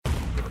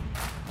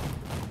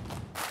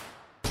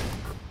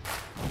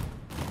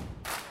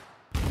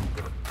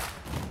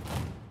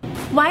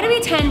Why do we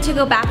tend to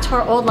go back to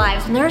our old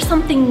lives when there's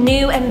something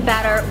new and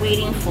better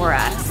waiting for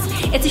us?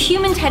 It's a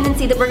human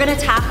tendency that we're going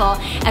to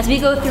tackle as we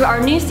go through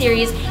our new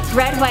series,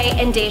 Red, White,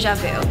 and Deja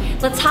Vu.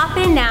 Let's hop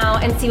in now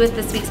and see what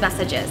this week's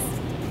message is.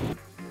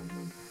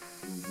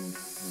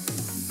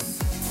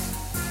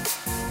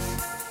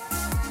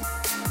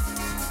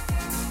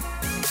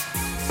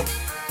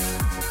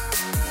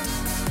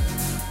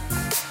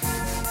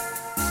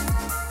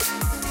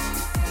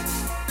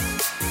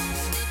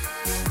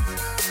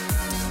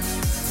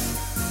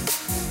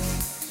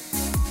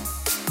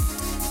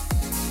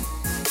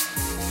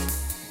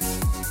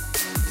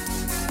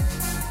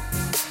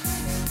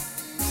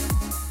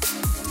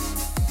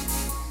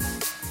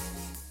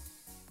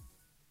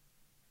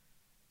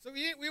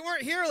 We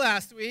weren't here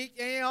last week.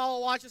 Any of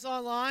y'all watch us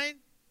online?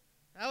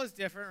 That was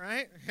different,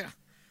 right? Yeah.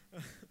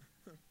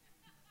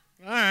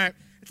 All right.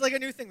 It's like a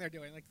new thing they're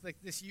doing, like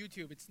this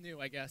YouTube. It's new,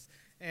 I guess.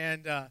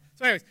 And so,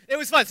 anyways, it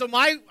was fun. So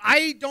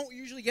I don't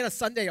usually get a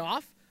Sunday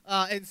off,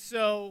 and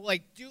so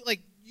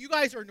you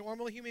guys are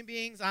normal human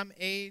beings. I'm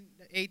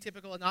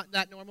atypical, not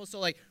that normal.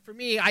 So for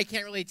me, I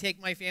can't really take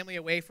my family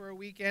away for a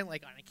weekend,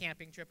 like on a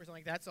camping trip or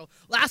something like that. So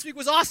last week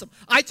was awesome.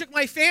 I took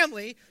my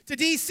family to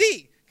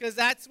D.C. because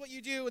that's what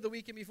you do the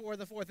weekend before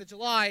the 4th of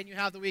July, and you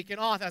have the weekend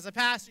off. As a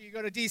pastor, you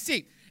go to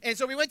D.C. And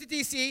so we went to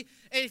D.C.,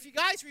 and if you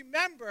guys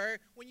remember,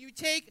 when you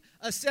take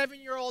a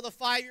 7-year-old, a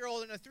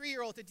 5-year-old, and a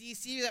 3-year-old to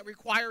D.C. that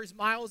requires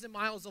miles and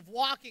miles of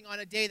walking on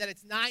a day that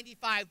it's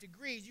 95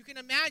 degrees, you can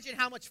imagine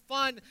how much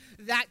fun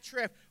that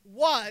trip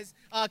was,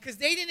 because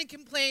they didn't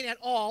complain at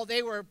all.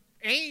 They were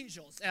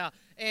angels,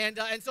 and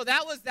so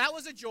that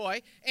was a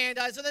joy. And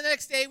so the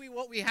next day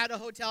we had a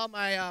hotel.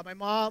 My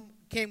mom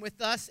came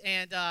with us,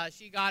 and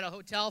she got a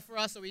hotel for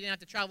us, so we didn't have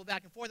to travel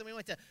back and forth. And we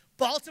went to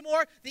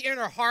Baltimore, the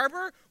Inner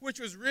Harbor, which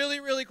was really,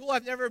 really cool.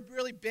 I've never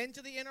really been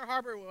to the Inner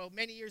Harbor,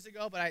 many years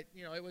ago, but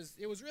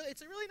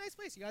it's a really nice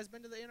place. You guys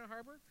been to the Inner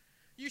Harbor?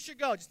 You should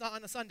go, just not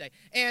on a Sunday.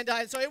 And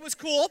so it was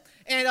cool.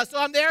 And so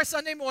I'm there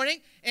Sunday morning,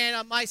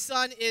 and my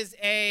son is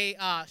a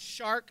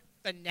shark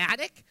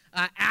fanatic.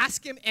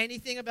 Ask him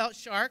anything about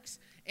sharks,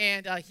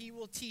 and he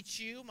will teach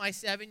you, my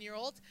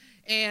 7-year-old.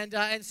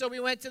 And so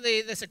we went to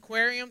this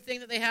aquarium thing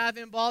that they have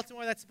in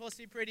Baltimore that's supposed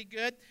to be pretty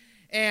good.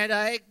 And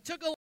it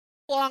took a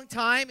long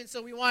time, and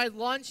so we wanted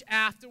lunch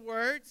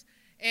afterwards.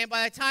 And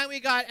by the time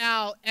we got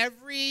out,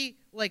 every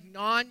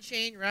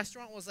non-chain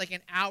restaurant was an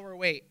hour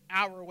wait.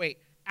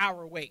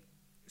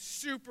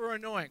 Super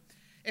annoying.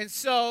 And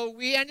so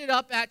we ended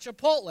up at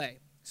Chipotle.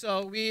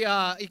 So E.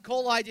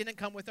 coli didn't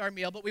come with our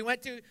meal, but we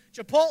went to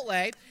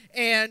Chipotle,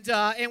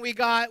 and we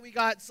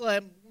got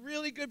some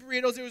really good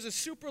burritos. There was a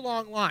super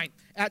long line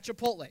at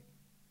Chipotle.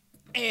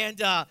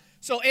 And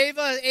so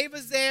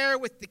Ava's there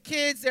with the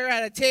kids. They're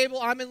at a table.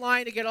 I'm in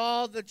line to get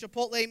all the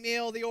Chipotle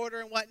meal, the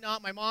order and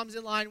whatnot. My mom's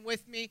in line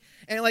with me.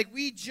 And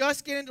we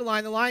just get into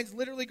line. The line's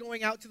literally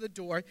going out to the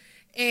door.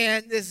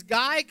 And this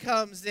guy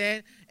comes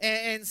in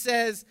and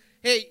says,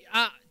 hey,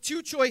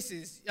 2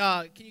 choices.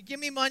 Can you give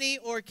me money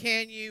or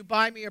can you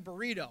buy me a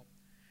burrito?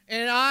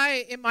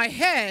 And in my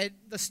head,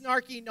 the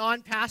snarky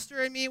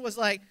non-pastor in me was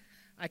like,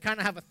 I kind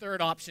of have a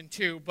third option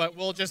too, but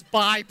we'll just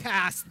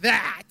bypass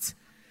that.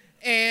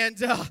 And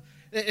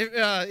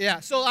yeah,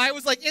 so I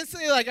was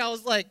instantly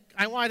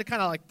I wanted to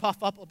kind of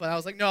puff up, but I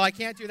was like, no, I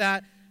can't do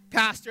that.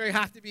 Pastor, you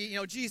have to be,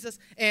 Jesus.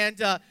 And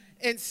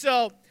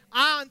so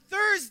on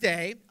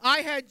Thursday, I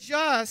had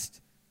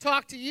just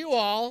talked to you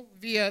all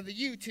via the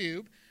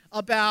YouTube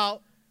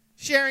about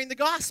sharing the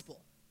gospel.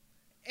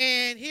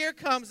 And here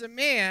comes a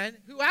man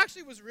who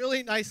actually was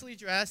really nicely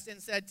dressed and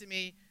said to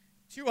me,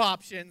 2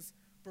 options,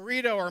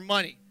 burrito or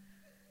money.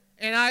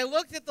 And I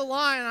looked at the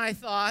line and I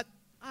thought,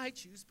 I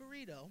choose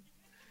burrito.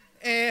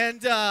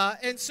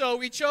 And so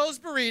we chose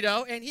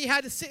burrito, and he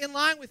had to sit in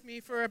line with me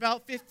for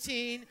about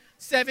 15,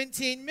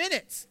 17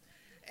 minutes.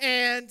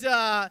 And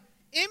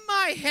in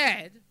my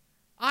head,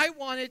 I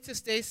wanted to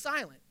stay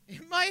silent.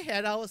 In my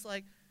head, I was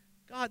like,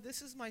 God,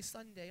 this is my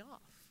Sunday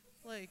off.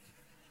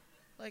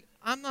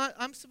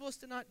 I'm supposed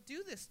to not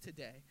do this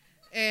today.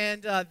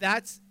 And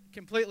that's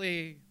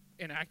completely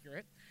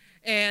inaccurate.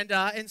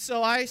 And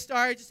so I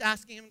started just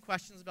asking him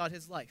questions about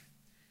his life.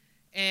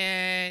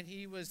 And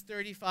he was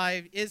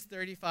 35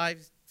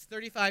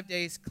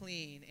 days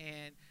clean.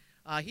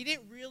 And he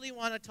didn't really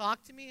want to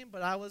talk to me,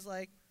 but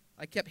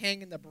I kept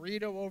hanging the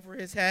burrito over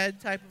his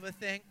head type of a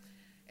thing.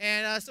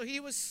 And so he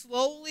was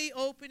slowly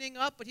opening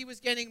up, but he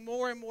was getting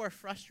more and more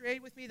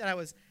frustrated with me that I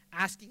was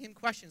asking him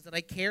questions, that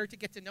I cared to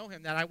get to know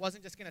him, that I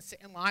wasn't just going to sit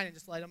in line and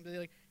just let him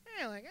be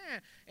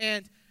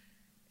And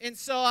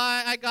so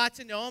I got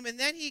to know him, and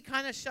then he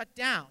kind of shut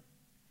down.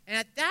 And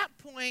at that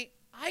point,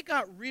 I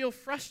got real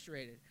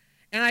frustrated.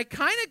 And I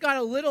kind of got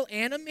a little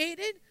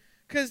animated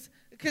because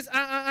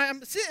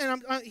I'm sitting,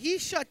 and he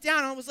shut down.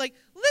 And I was like,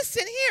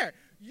 listen here.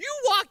 you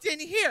walked in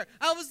here.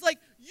 I was like,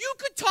 you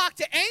could talk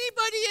to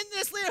anybody in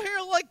this little here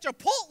like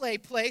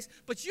Chipotle place,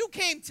 but you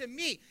came to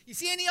me. You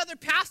see any other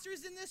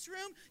pastors in this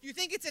room? You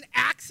think it's an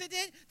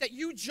accident that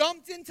you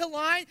jumped into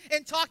line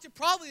and talked to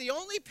probably the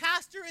only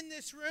pastor in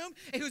this room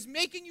and who's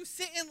making you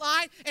sit in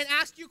line and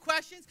ask you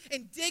questions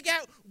and dig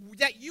out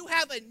that you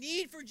have a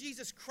need for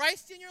Jesus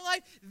Christ in your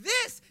life?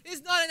 This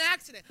is not an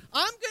accident.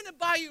 I'm going to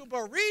buy you a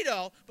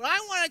burrito, but I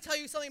want to tell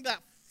you something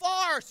that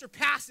far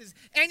surpasses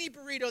any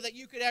burrito that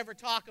you could ever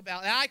talk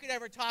about, that I could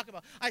ever talk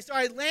about. I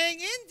started laying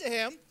into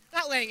him.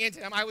 Not laying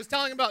into him. I was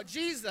telling him about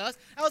Jesus.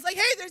 I was like,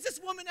 hey, there's this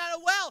woman at a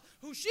well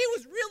who she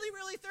was really,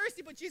 really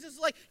thirsty, but Jesus was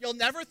like, you'll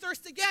never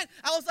thirst again.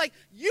 I was like,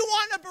 you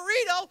want a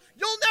burrito?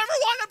 You'll never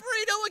want a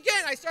burrito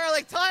again. I started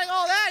like telling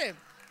all that in.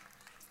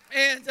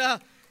 And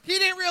he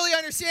didn't really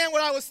understand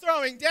what I was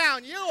throwing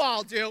down. You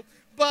all do.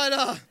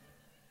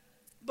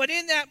 But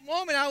in that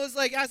moment, I was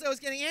like, as I was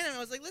getting in, I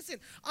was like, listen,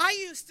 I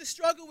used to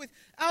struggle with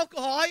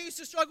alcohol. I used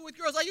to struggle with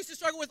girls. I used to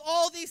struggle with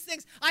all these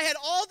things. I had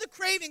all the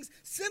cravings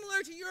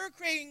similar to your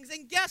cravings.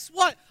 And guess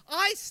what?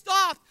 I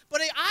stopped.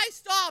 But I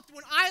stopped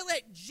when I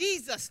let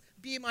Jesus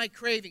be my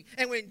craving.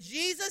 And when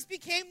Jesus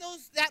became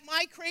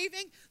my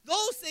craving,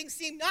 those things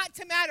seemed not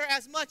to matter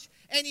as much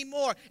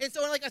anymore. And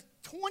so in like a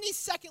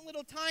 20-second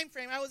little time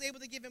frame, I was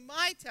able to give him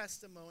my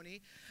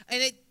testimony.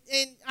 And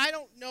I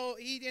don't know,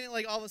 he didn't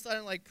like all of a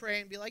sudden like pray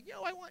and be like,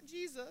 yo, I want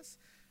Jesus.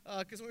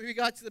 Because when we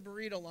got to the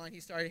burrito line, he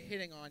started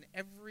hitting on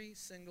every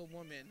single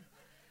woman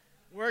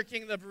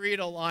working the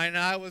burrito line. And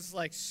I was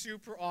like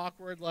super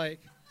awkward, like,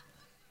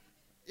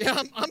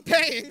 yeah, I'm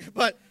paying,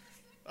 but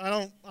I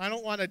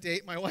don't want to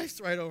date. My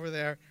wife's right over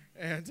there.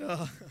 And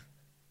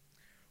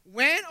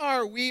when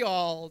are we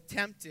all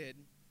tempted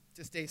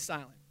to stay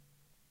silent?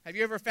 Have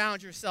you ever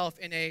found yourself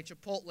in a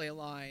Chipotle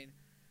line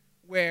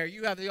where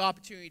you have the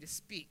opportunity to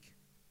speak?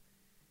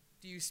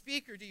 Do you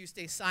speak or do you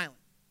stay silent?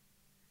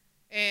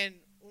 And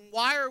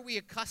why are we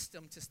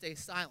accustomed to stay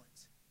silent?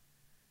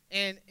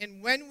 And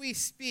when we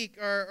speak,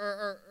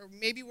 or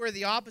maybe we're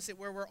the opposite,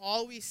 where we're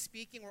always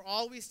speaking, we're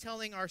always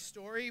telling our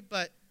story,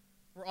 but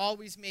we're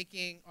always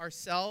making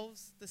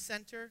ourselves the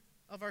center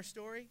of our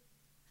story?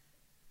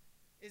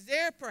 Is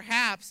there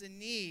perhaps a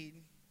need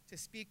to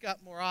speak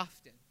up more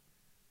often?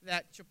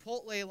 That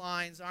Chipotle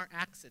lines aren't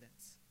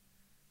accidents.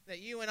 That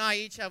you and I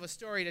each have a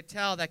story to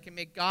tell that can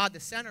make God the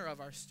center of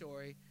our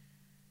story.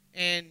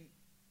 And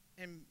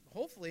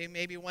hopefully,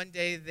 maybe one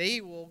day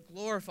they will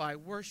glorify,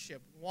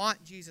 worship,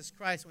 want Jesus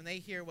Christ when they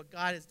hear what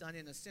God has done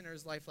in a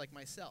sinner's life like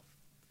myself.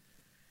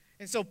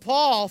 And so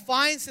Paul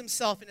finds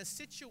himself in a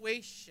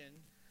situation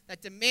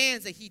that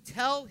demands that he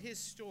tell his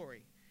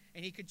story.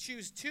 And he could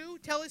choose to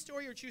tell his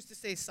story or choose to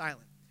stay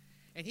silent.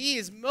 And he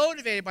is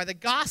motivated by the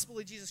gospel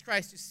of Jesus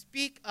Christ to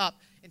speak up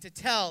and to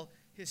tell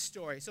his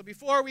story. So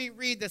before we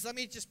read this, let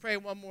me just pray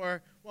one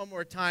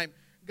more time.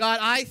 God,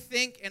 I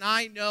think and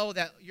I know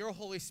that your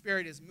Holy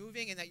Spirit is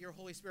moving and that your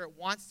Holy Spirit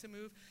wants to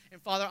move.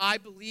 And Father, I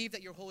believe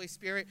that your Holy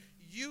Spirit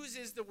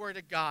uses the Word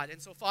of God. And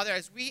so, Father,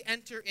 as we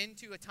enter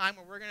into a time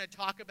where we're going to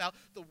talk about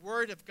the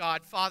Word of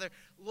God, Father,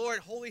 Lord,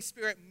 Holy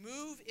Spirit,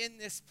 move in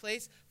this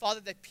place. Father,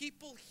 that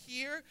people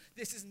hear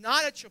this is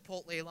not a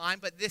Chipotle line,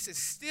 but this is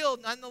still,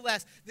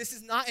 nonetheless, this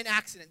is not an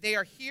accident. They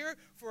are here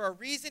for a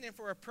reason and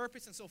for a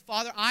purpose. And so,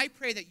 Father, I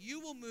pray that you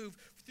will move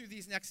through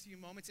these next few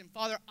moments. And,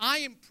 Father, I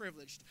am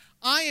privileged,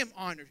 I am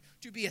honored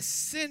to be a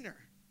sinner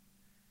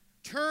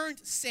turned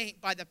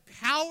saint by the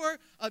power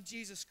of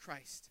Jesus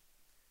Christ.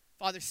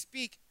 Father,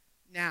 speak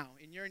now,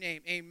 in your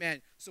name,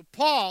 amen. So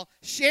Paul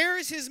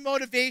shares his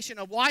motivation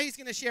of why he's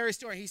going to share his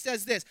story. He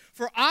says this,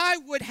 "For I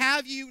would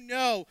have you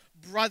know,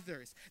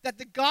 brothers, that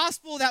the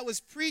gospel that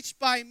was preached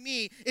by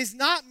me is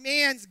not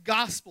man's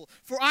gospel.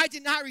 For I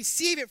did not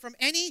receive it from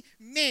any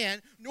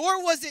man,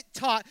 nor was it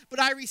taught, but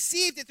I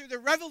received it through the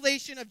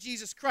revelation of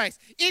Jesus Christ."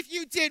 If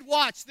you did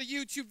watch the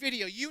YouTube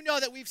video, you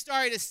know that we've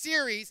started a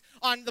series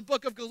on the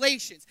book of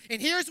Galatians.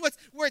 And here's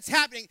where it's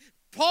happening.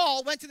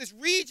 Paul went to this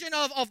region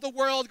of the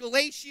world,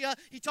 Galatia.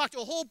 He talked to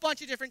a whole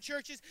bunch of different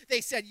churches. They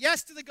said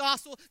yes to the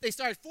gospel. They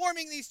started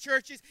forming these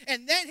churches.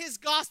 And then his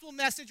gospel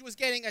message was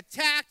getting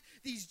attacked.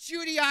 These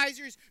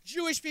Judaizers,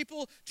 Jewish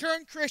people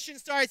turned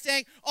Christians, started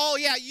saying, oh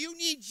yeah, you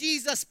need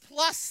Jesus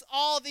plus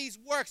all these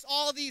works,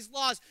 all these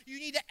laws. You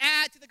need to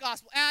add to the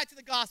gospel, add to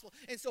the gospel.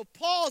 And so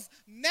Paul's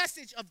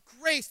message of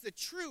grace, the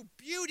true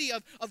beauty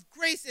of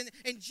grace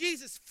and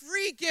Jesus'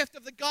 free gift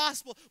of the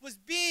gospel was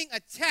being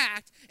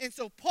attacked. And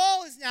so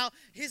Paul is now,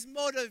 his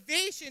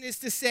motivation is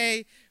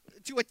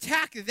to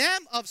attack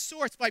them of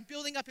sorts by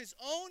building up his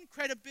own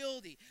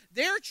credibility.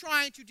 They're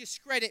trying to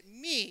discredit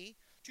me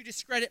to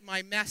discredit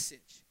my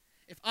message.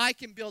 If I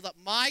can build up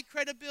my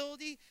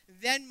credibility,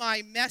 then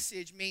my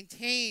message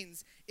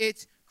maintains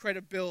its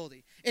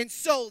credibility. And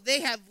so they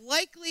have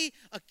likely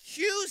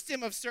accused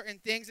him of certain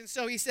things. And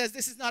so he says,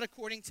 this is not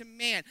according to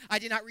man. I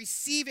did not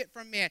receive it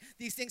from man.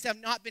 These things have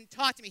not been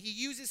taught to me. He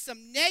uses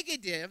some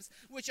negatives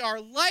which are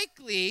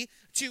likely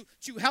to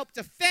help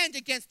defend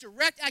against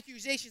direct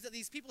accusations that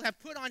these people have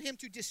put on him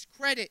to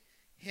discredit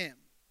him.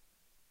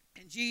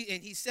 And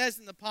he says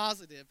in the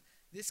positive,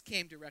 this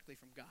came directly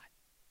from God.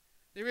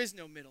 There is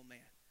no middleman.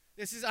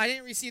 I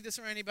didn't receive this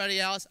from anybody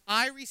else.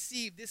 I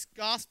received this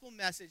gospel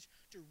message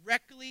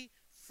directly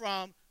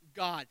from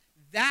God.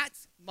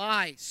 That's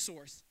my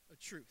source of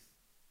truth.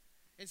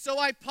 And so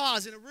I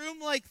pause. In a room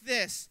like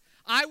this,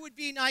 I would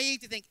be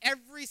naive to think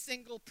every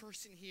single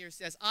person here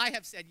says, I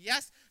have said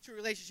yes to a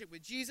relationship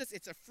with Jesus.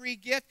 It's a free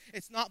gift.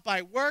 It's not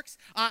by works.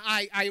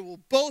 I will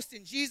boast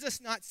in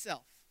Jesus, not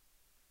self.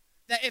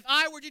 That if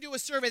I were to do a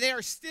survey, there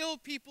are still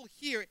people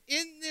here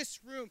in this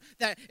room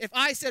that if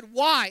I said,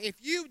 why? If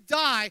you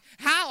die,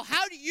 how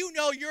do you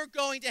know you're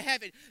going to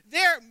heaven?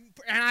 And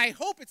I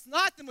hope it's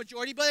not the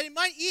majority, but it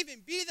might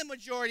even be the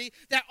majority,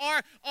 that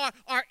our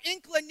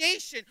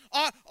inclination,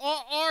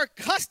 our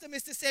custom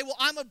is to say, well,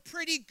 I'm a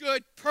pretty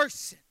good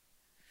person.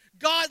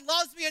 God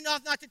loves me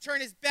enough not to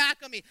turn his back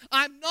on me.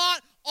 I'm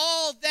not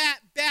all that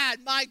bad.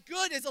 My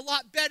good is a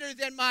lot better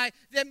than my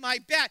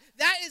bad.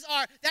 That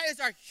is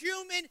our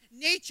human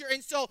nature.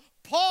 And so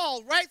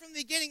Paul, right from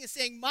the beginning, is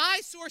saying my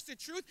source of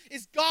truth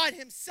is God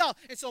himself.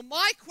 And so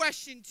my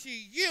question to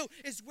you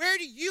is, where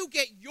do you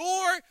get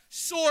your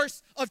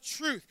source of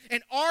truth?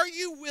 And are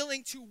you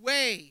willing to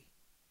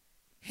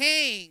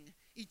hang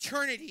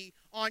eternity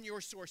on your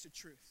source of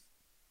truth?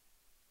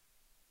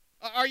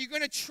 Are you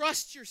going to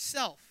trust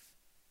yourself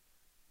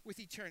with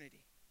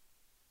eternity?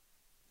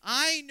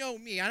 I know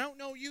me. I don't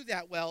know you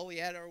that well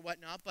yet or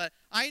whatnot, but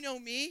I know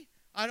me.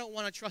 I don't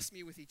want to trust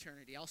me with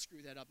eternity. I'll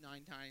screw that up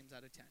 9 times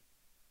out of 10.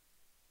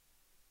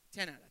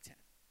 10 out of 10.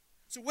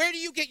 So where do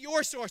you get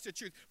your source of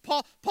truth?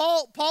 Paul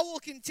will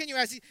continue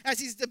as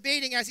he's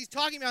debating, as he's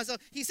talking about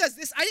himself. He says,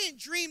 I didn't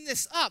dream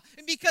this up.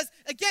 And because,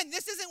 again,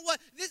 this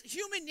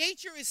human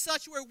nature is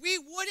such where we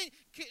wouldn't,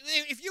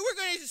 if you were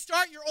going to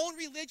start your own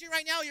religion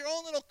right now, your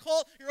own little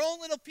cult, your own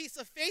little piece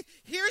of faith,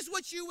 here's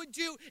what you would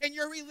do in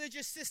your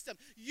religious system.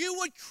 You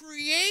would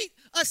create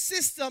a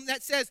system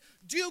that says,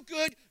 do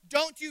good,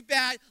 don't do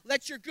bad,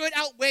 let your good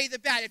outweigh the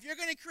bad. If you're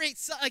going to create,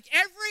 like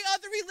every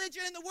other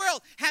religion in the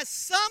world has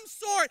some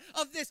sort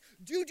of this,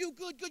 do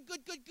good,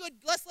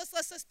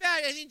 less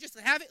bad, and then just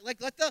have it,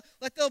 like let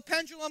the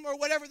pendulum or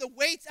whatever, the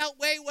weights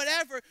outweigh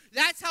whatever.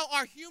 That's how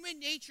our human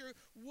nature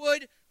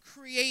would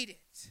create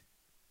it.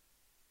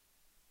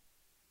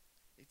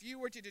 If you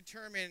were to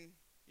determine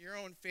your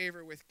own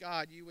favor with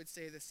God, you would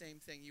say the same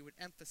thing. You would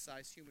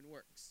emphasize human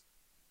works.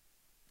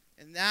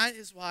 And that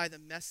is why the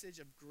message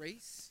of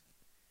grace,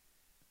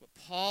 what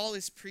Paul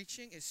is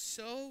preaching, is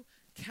so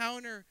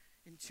counterintuitive.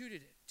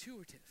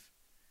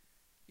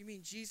 You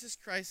mean Jesus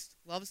Christ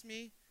loves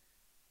me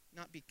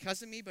not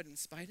because of me, but in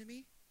spite of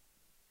me?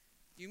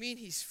 You mean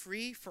he's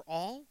free for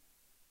all?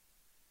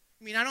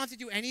 I mean, I don't have to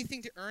do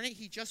anything to earn it.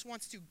 He just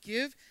wants to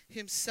give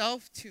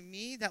himself to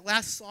me. That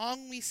last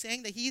song we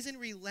sang, that he's in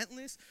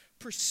relentless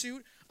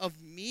pursuit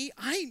of me.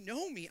 I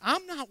know me.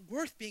 I'm not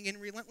worth being in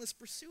relentless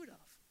pursuit of.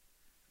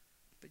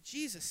 But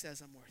Jesus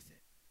says I'm worth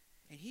it.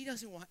 And he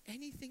doesn't want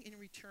anything in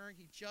return.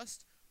 He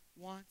just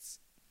wants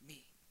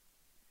me.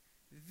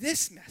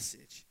 This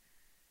message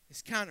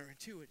is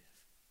counterintuitive.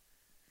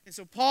 And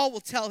so Paul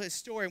will tell his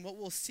story, and what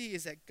we'll see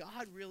is that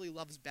God really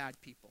loves bad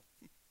people.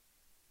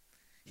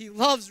 He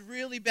loves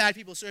really bad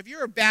people. So if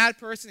you're a bad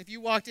person, if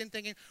you walked in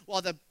thinking,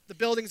 well, the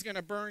building's going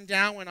to burn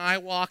down when I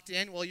walked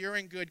in, well, you're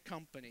in good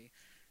company.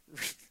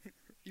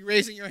 You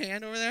raising your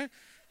hand over there?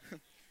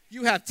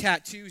 You have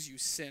tattoos, you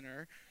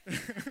sinner.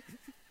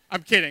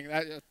 I'm kidding.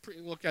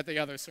 Look at the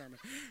other sermon.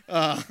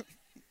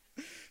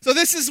 So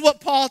this is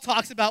what Paul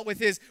talks about with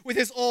his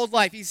old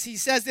life. He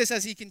says this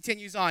as he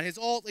continues on,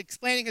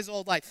 explaining his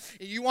old life.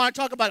 You want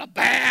to talk about a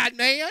bad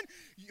man?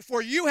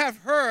 For you have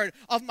heard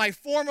of my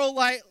former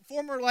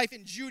life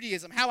in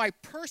Judaism, how I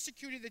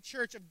persecuted the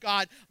church of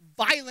God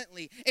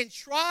violently and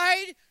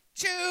tried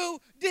to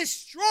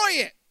destroy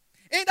it.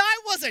 And I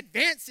was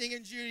advancing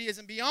in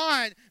Judaism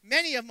beyond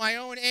many of my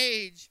own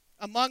age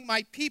among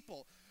my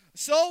people.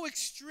 So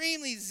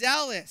extremely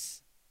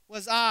zealous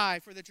was I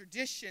for the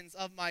traditions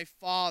of my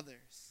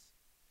fathers.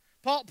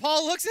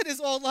 Paul looks at his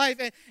old life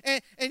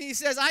and he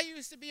says, I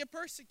used to be a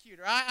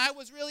persecutor. I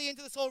was really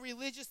into this whole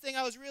religious thing.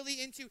 I was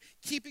really into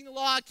keeping the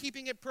law,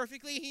 keeping it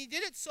perfectly. He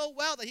did it so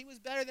well that he was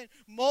better than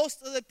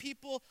most of the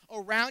people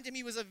around him.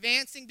 He was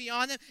advancing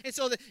beyond them. And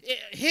so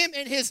him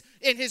and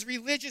his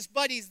religious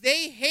buddies,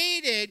 they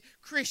hated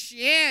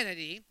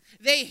Christianity.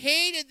 They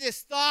hated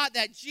this thought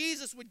that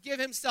Jesus would give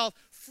himself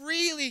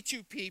freely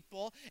to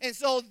people. And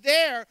so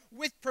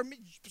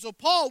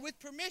Paul, with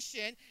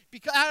permission,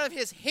 because out of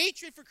his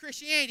hatred for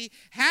Christianity,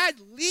 had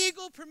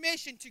legal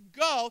permission to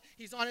go.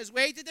 He's on his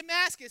way to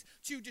Damascus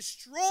to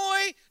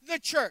destroy the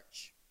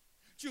church,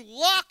 to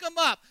lock them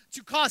up,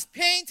 to cause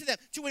pain to them,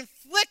 to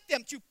inflict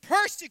them, to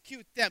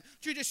persecute them,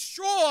 to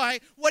destroy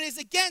what is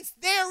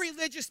against their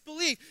religious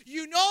belief.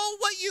 You know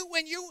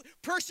when you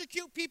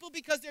persecute people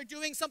because they're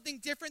doing something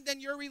different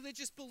than your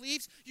religious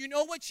beliefs, you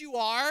know what you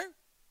are?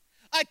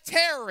 A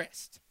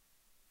terrorist.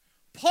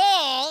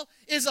 Paul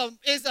is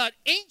an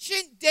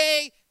ancient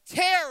day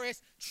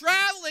terrorist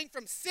traveling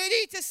from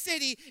city to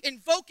city,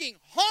 invoking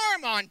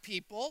harm on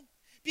people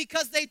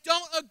because they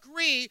don't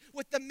agree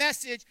with the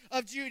message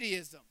of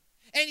Judaism.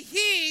 And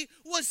he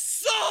was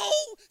so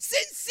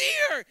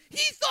sincere.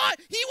 He thought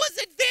he was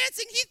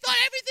advancing. He thought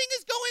everything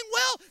is going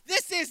well.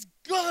 This is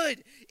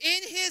good.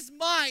 In his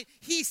mind,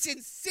 he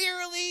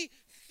sincerely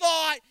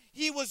thought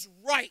he was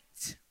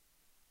right.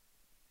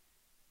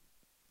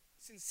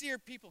 Sincere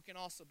people can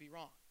also be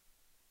wrong.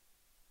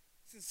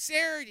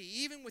 Sincerity,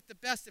 even with the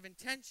best of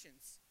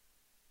intentions,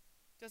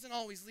 doesn't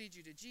always lead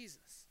you to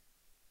Jesus.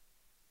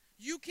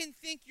 You can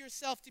think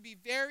yourself to be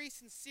very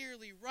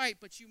sincerely right,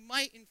 but you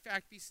might in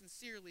fact be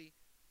sincerely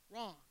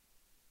wrong.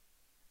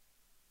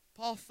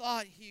 Paul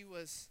thought he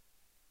was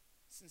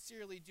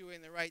sincerely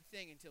doing the right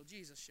thing until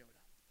Jesus showed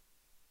up.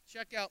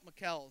 Check out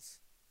Mikkel's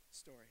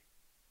story.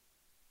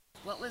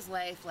 What was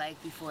life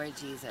like before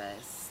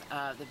Jesus?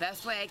 The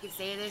best way I could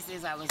say this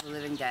is I was a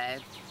living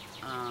dead.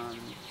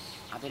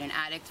 I've been an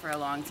addict for a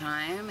long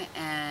time,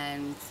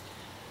 and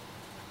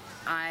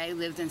I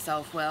lived in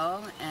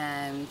self-will,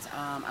 and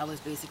I was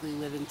basically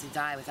living to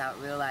die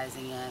without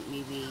realizing it,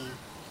 maybe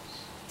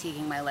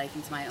taking my life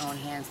into my own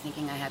hands,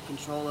 thinking I had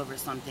control over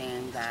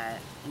something that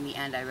in the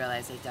end I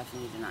realized I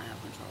definitely did not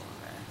have control over.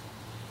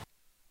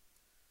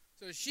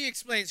 So she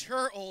explains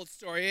her old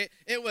story.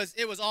 It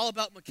was all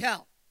about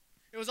Mikkel.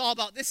 It was all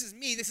about, this is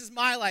me, this is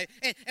my life.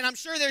 And I'm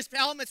sure there's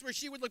elements where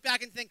she would look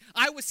back and think,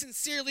 I was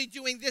sincerely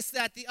doing this,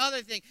 that, the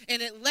other thing.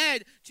 And it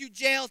led to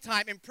jail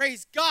time. And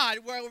praise God,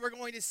 where we're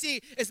going to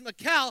see is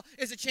Mikkel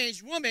is a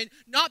changed woman,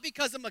 not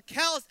because of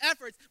Mikkel's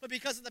efforts, but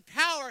because of the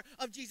power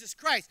of Jesus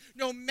Christ.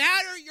 No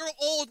matter your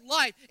old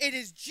life, it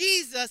is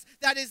Jesus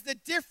that is the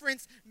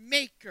difference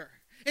maker.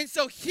 And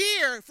so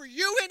here, for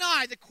you and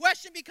I, the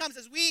question becomes,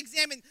 as we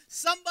examine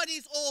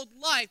somebody's old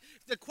life,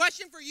 the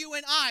question for you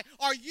and I,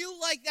 are you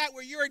like that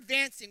where you're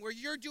advancing, where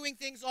you're doing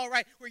things all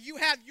right, where you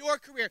have your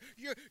career,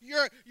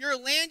 you're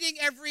landing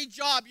every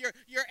job,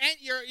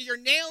 you're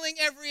nailing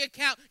every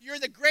account, you're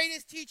the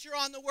greatest teacher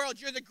on the world,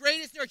 you're the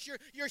greatest nurse,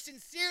 you're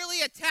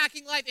sincerely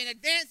attacking life and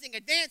advancing.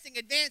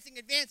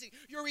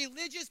 Your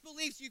religious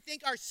beliefs you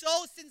think are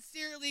so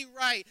sincerely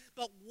right,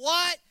 but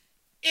what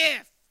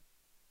if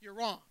you're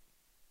wrong?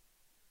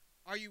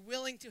 Are you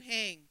willing to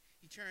hang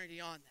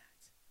eternity on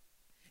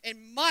that? And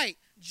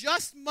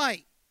just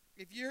might,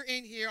 if you're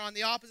in here on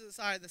the opposite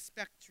side of the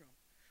spectrum,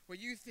 where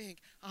you think,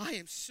 I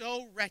am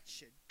so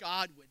wretched,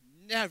 God would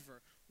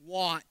never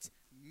want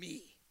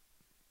me.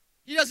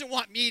 He doesn't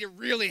want me to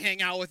really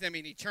hang out with him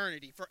in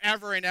eternity,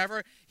 forever and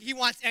ever. He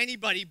wants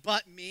anybody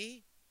but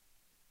me.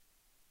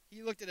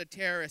 He looked at a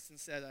terrorist and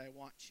said, I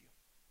want you.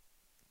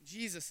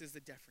 Jesus is the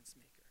difference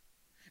maker.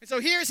 And so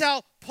here's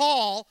how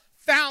Paul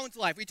found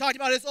life. We talked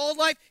about his old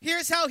life.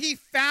 Here's how he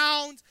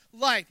found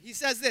life. He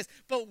says this,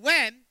 but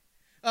when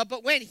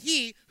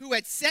he who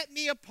had set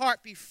me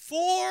apart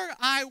before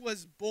I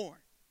was born,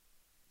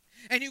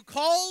 and who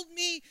called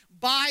me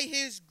by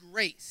his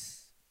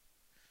grace,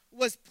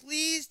 was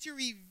pleased to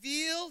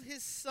reveal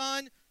his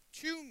Son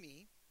to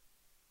me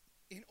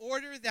in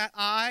order that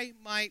I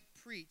might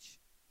preach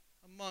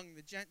among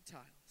the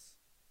Gentiles.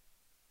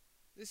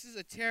 This is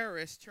a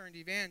terrorist turned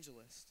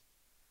evangelist.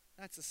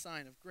 That's a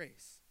sign of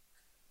grace.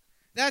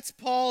 That's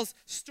Paul's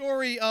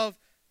story of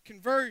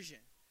conversion.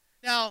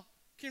 Now,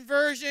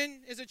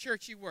 conversion is a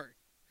churchy word.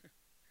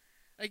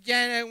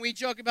 Again, and we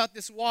joke about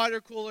this water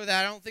cooler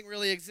that I don't think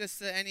really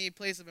exists at any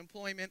place of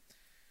employment.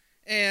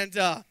 And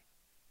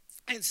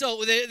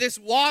so this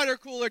water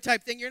cooler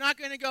type thing, you're not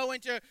going to go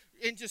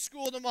into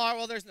school tomorrow.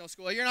 Well, there's no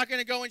school. You're not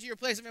going to go into your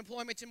place of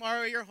employment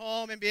tomorrow or your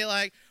home and be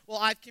like, well,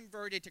 I've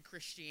converted to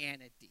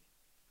Christianity.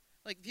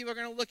 Like, people are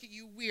going to look at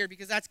you weird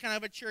because that's kind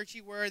of a churchy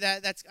word.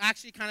 That's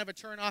actually kind of a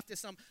turn-off to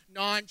some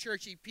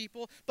non-churchy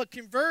people. But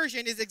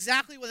conversion is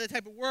exactly what the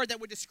type of word that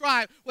would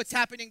describe what's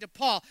happening to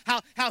Paul,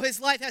 how his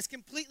life has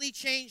completely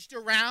changed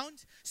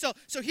around. So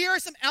here are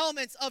some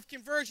elements of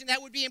conversion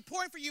that would be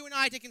important for you and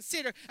I to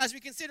consider as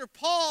we consider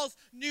Paul's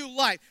new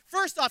life.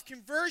 First off,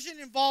 conversion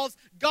involves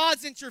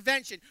God's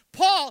intervention.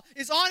 Paul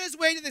is on his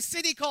way to the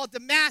city called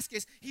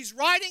Damascus. He's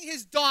riding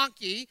his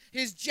donkey,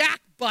 his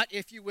jackbutt,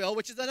 if you will,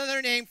 which is another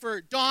name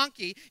for donkey.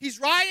 He's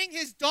riding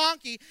his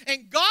donkey,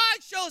 and God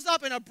shows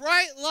up in a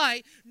bright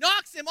light,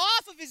 knocks him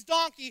off of his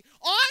donkey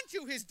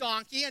onto his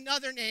donkey,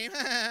 another name,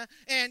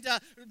 and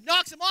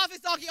knocks him off his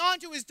donkey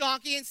onto his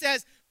donkey and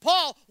says,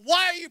 Paul,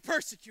 why are you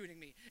persecuting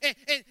me?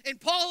 And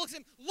Paul looks at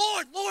him,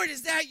 Lord,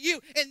 is that you?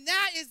 And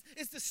that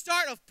is the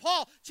start of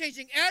Paul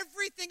changing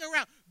everything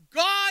around.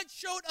 God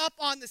showed up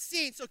on the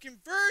scene. So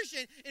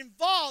conversion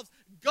involves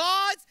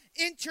God's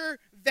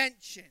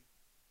intervention.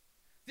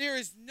 There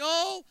is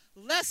no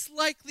less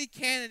likely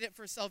candidate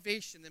for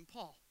salvation than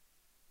Paul.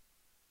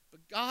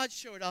 But God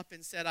showed up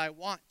and said, I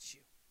want you.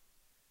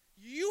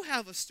 You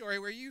have a story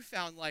where you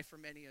found life for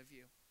many of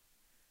you.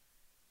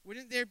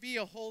 Wouldn't there be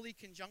a holy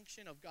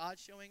conjunction of God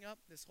showing up?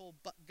 This whole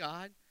but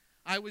God.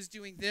 I was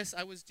doing this,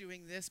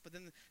 but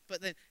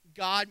then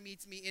God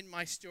meets me in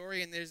my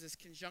story, and there's this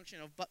conjunction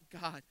of but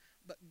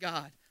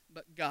God.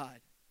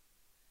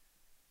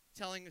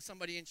 Telling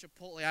somebody in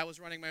Chipotle I was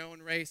running my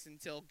own race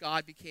until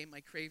God became my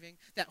craving.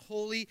 That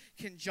holy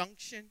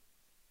conjunction.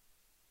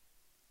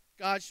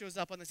 God shows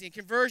up on the scene.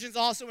 Conversions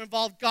also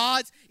involve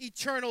God's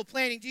eternal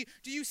planning.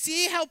 Do you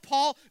see how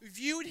Paul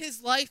viewed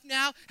his life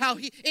now? How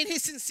he, in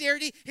his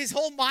sincerity, his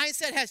whole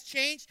mindset has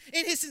changed.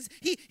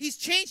 He's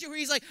changed it where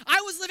he's like,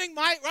 I was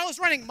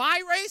running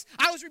my race.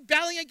 I was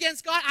rebelling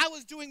against God. I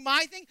was doing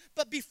my thing.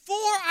 But before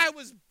I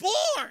was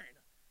born,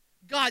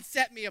 God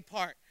set me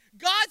apart.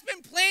 God's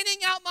been planning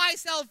out my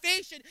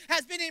salvation,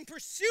 has been in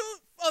pursuit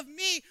of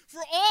me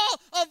for all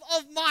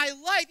of my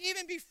life.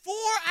 Even before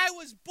I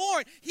was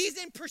born, he's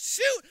in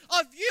pursuit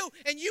of you.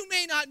 And you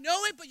may not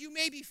know it, but you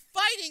may be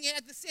fighting it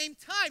at the same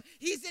time.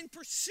 He's in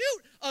pursuit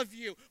of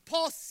you.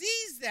 Paul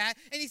sees that,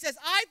 and he says,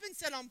 I've been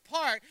set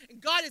apart, and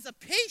God is a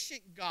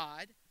patient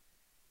God.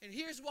 And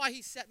here's why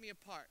he set me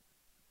apart.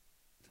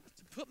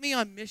 To put me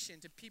on mission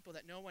to people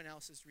that no one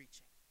else is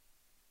reaching.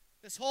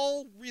 This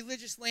whole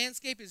religious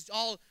landscape is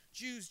all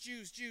Jews,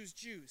 Jews, Jews,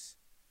 Jews.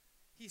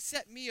 He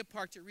set me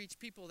apart to reach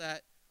people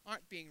that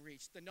aren't being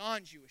reached, the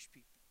non-Jewish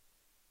people.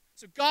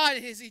 So God,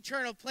 in his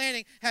eternal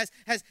planning, has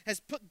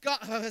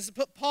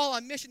put Paul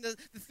on mission.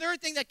 The third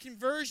thing that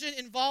conversion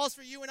involves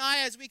for you and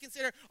I as we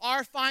consider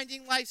our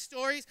finding life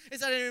stories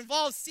is that it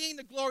involves seeing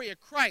the glory of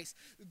Christ.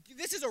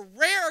 This is a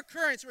rare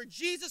occurrence where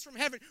Jesus from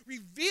heaven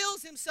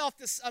reveals himself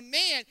to a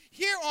man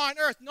here on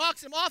earth,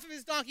 knocks him off of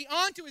his donkey,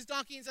 onto his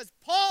donkey, and says,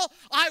 Paul,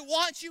 I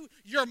want you,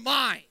 you're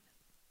mine.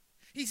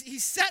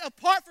 He's set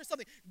apart for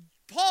something.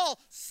 Paul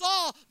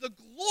saw the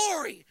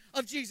glory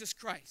of Jesus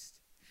Christ.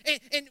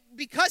 And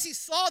because he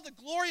saw the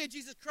glory of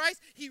Jesus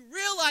Christ, he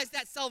realized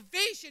that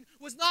salvation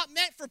was not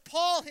meant for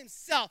Paul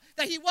himself,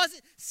 that he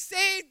wasn't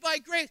saved by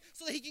grace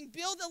so that he can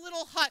build a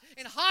little hut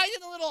and hide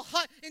in a little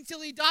hut until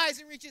he dies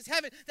and reaches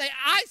heaven, that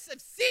I have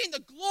seen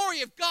the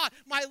glory of God.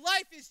 My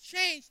life is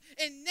changed,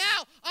 and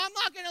now I'm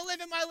not going to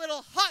live in my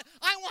little hut.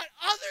 I want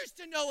others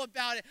to know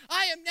about it.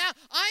 I am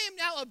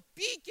now a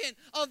beacon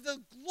of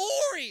the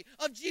glory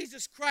of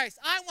Jesus Christ.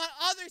 I want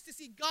others to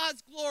see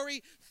God's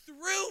glory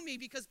through me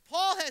because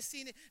Paul has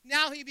seen it.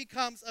 Now he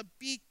becomes a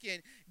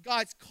beacon.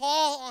 God's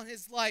call on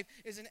his life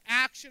is an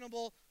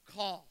actionable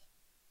call.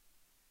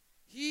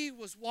 He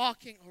was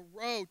walking a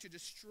road to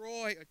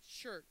destroy a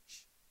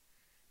church,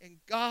 and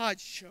God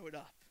showed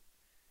up.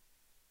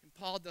 And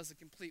Paul does a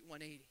complete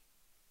 180.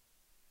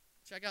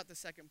 Check out the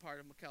second part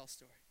of Mikkel's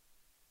story.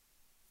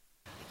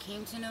 I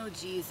came to know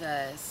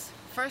Jesus.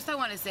 First, I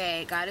want to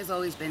say God has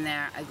always been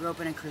there. I grew up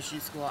in a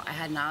Christian school. I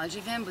had knowledge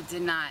of him, but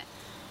did not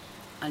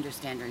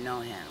understand or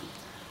know him.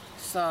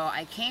 So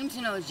I came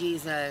to know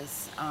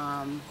Jesus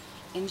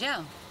in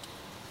jail.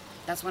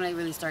 That's when I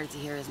really started to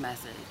hear his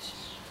message.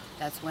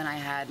 That's when I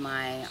had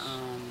my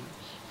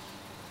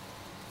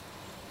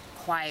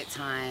quiet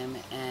time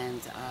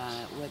and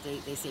what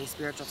they say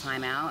spiritual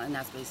time out, and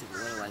that's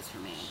basically what it was for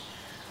me.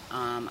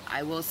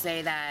 I will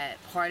say that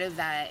part of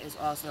that is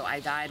also I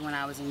died when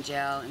I was in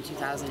jail in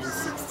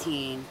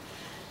 2016,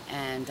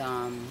 and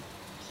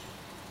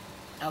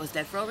I was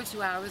dead for over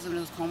 2 hours and I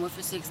was coma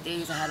for 6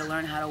 days. I had to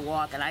learn how to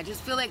walk, and I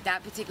just feel like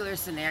that particular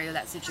scenario,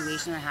 that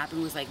situation that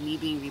happened was like me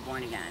being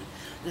reborn again.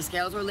 The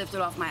scales were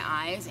lifted off my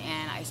eyes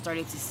and I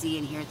started to see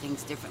and hear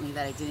things differently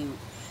that I didn't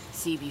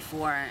see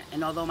before.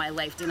 And although my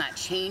life did not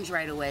change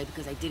right away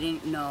because I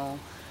didn't know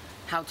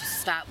how to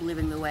stop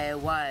living the way it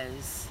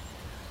was,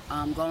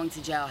 going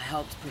to jail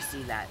helped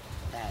pursue that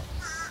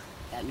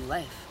new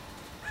life.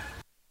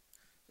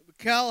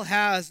 Mikkel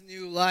has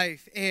new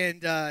life,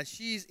 and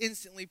she's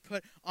instantly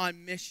put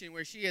on mission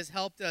where she has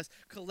helped us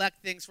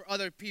collect things for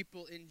other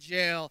people in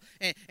jail.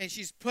 And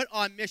she's put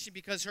on mission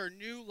because her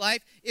new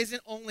life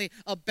isn't only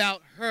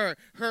about her.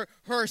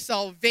 Her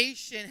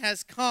salvation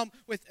has come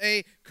with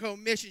a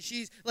commission.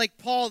 She's like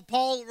Paul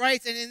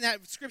writes, and in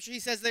that scripture he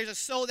says there's a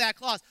so that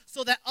clause,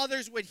 so that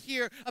others would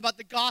hear about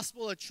the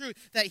gospel of truth,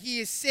 that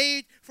he is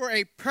saved for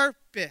a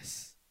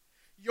purpose.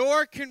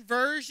 Your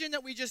conversion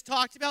that we just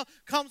talked about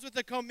comes with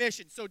a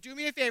commission. So do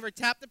me a favor,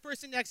 tap the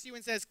person next to you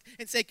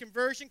and say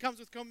conversion comes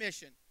with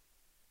commission.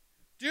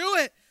 Do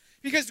it.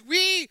 Because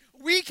we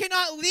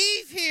cannot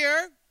leave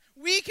here.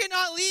 We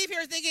cannot leave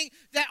here thinking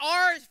that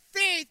our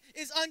faith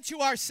is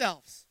unto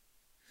ourselves.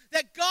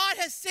 That God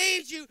has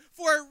saved you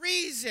for a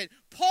reason.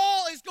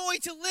 Paul is going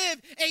to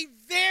live a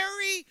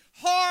very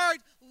hard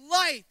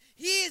life.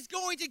 He is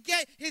going to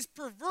get his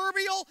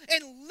proverbial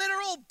and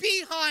literal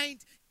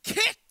behind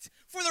kicked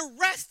for the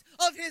rest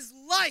of his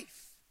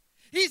life.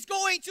 He's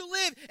going to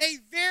live a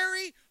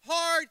very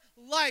hard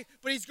life,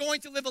 but he's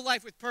going to live a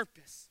life with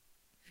purpose.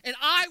 And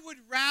I would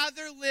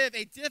rather live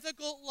a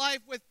difficult life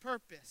with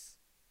purpose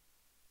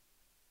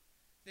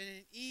than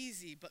an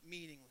easy but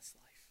meaningless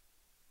life.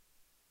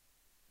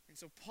 And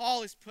so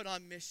Paul is put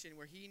on mission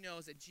where he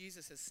knows that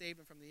Jesus has saved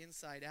him from the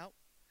inside out,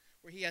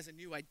 where he has a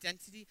new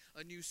identity,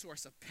 a new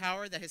source of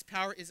power, that his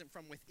power isn't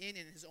from within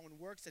in his own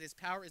works, that his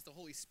power is the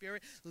Holy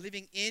Spirit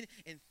living in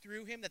and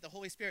through him, that the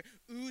Holy Spirit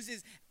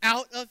oozes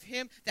out of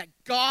him, that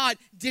God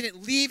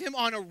didn't leave him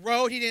on a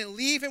road, he didn't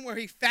leave him where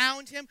he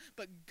found him,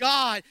 but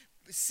God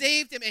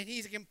saved him, and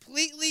he's a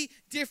completely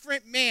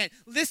different man.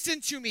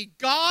 Listen to me.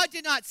 God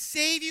did not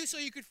save you so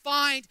you could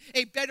find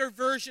a better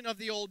version of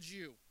the old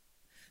Jew.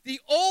 The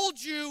old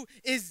Jew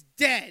is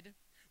dead.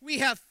 We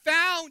have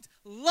found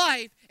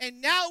life,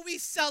 and now we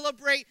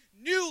celebrate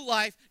new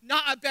life,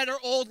 not a better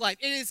old life.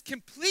 It is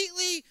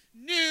completely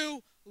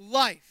new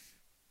life.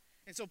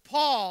 And so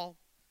Paul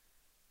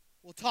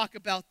will talk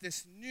about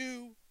this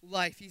new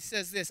life. He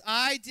says this,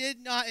 I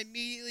did not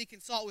immediately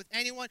consult with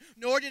anyone,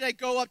 nor did I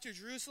go up to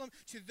Jerusalem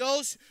to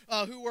those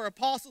who were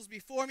apostles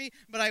before me,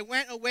 but I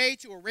went away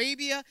to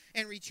Arabia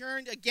and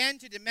returned again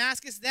to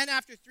Damascus. Then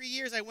after 3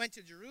 years, I went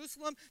to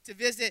Jerusalem to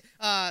visit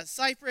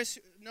Cyprus,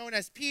 known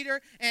as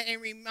Peter,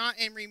 and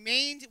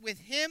remained with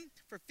him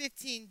for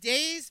 15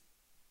 days.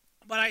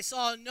 But I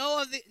saw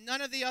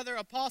none of the other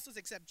apostles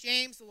except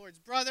James, the Lord's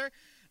brother.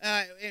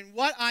 In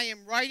what I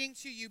am writing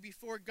to you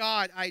before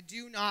God, I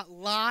do not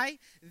lie.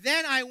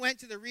 Then I went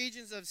to the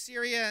regions of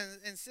Syria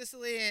and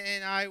Sicily,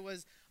 and I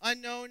was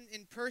unknown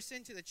in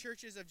person to the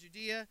churches of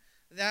Judea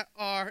that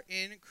are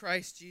in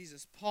Christ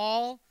Jesus.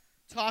 Paul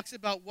talks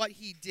about what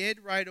he did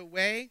right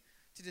away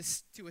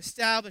to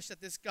establish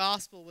that this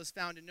gospel was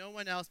found in no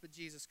one else but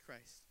Jesus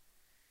Christ.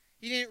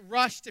 He didn't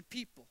rush to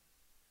people.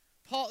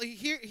 Paul,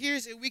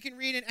 we can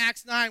read in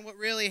Acts 9 what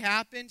really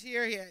happened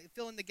here.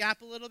 Fill in the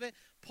gap a little bit.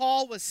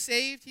 Paul was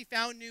saved. He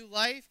found new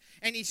life.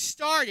 And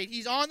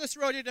he's on this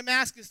road to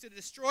Damascus to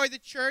destroy the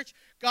church.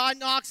 God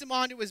knocks him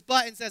onto his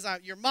butt and says,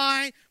 you're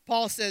mine.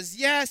 Paul says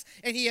yes.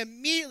 And he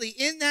immediately,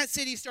 in that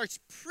city, starts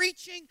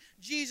preaching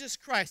Jesus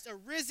Christ, a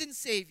risen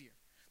Savior.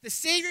 The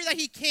Savior that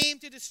he came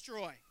to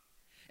destroy.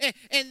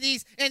 And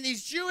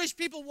these Jewish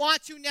people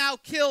want to now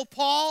kill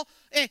Paul.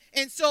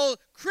 And so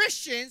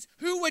Christians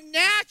who would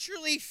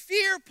naturally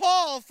fear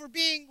Paul for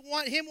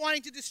him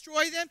wanting to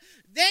destroy them,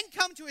 then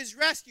come to his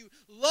rescue,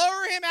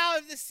 lower him out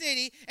of the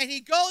city, and he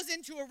goes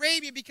into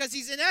Arabia because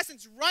he's in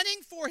essence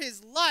running for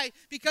his life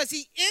because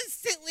he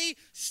instantly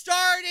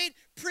started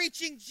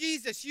preaching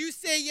Jesus. You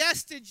say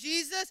yes to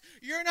Jesus,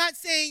 you're not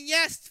saying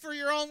yes for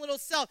your own little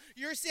self.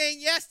 You're saying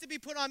yes to be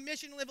put on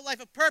mission and live a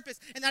life of purpose.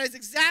 And that is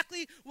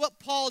exactly what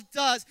Paul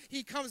does.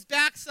 He comes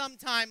back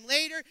sometime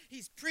later,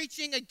 he's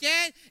preaching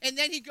again, and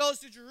then he goes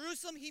to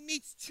Jerusalem. He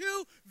meets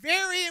two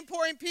very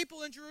important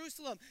people in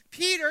Jerusalem.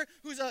 Peter,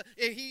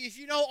 if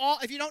you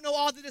don't know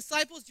all the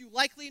disciples, you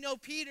likely know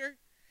Peter.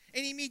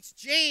 And he meets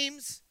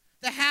James,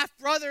 the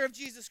half-brother of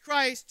Jesus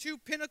Christ, two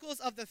pinnacles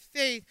of the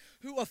faith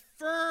who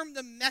affirm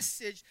the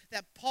message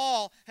that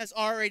Paul has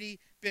already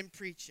been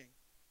preaching.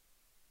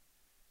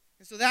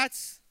 And so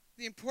that's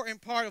the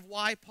important part of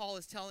why Paul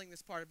is telling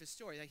this part of his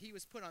story, that he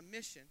was put on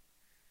mission.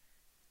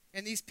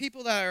 And these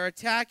people that are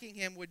attacking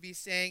him would be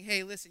saying,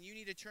 hey, listen, you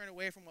need to turn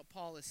away from what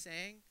Paul is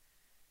saying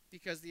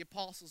because the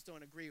apostles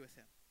don't agree with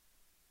him.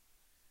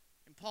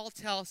 And Paul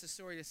tells the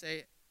story to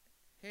say,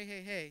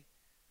 hey,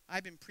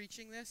 I've been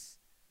preaching this.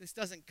 This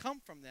doesn't come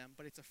from them,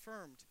 but it's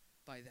affirmed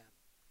by them.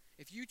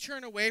 If you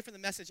turn away from the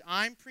message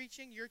I'm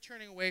preaching, you're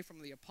turning away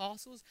from the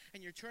apostles,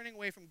 and you're turning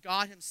away from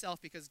God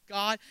himself because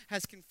God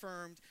has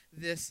confirmed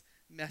this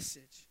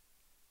message.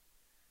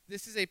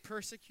 This is a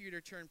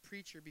persecutor turned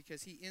preacher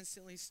because he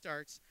instantly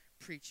starts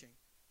preaching.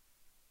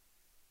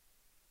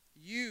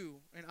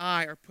 You and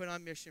I are put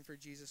on mission for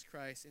Jesus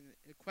Christ, and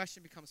the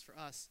question becomes for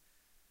us,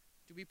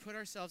 do we put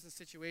ourselves in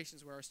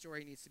situations where our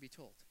story needs to be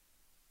told?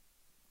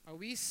 Are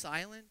we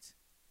silent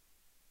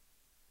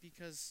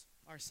because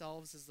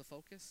ourselves is the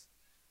focus?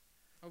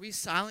 Are we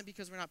silent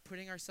because we're not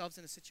putting ourselves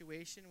in a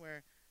situation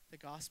where the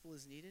gospel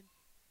is needed?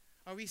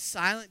 Are we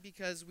silent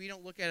because we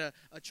don't look at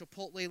a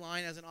Chipotle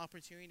line as an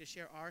opportunity to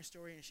share our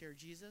story and share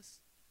Jesus?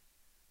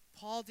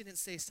 Paul didn't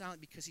stay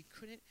silent because he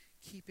couldn't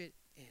keep it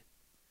in.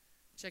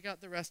 Check out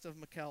the rest of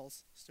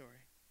Mikkel's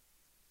story.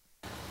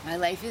 My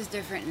life is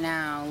different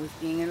now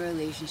with being in a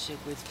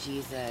relationship with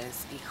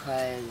Jesus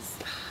because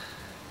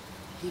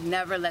he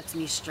never lets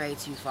me stray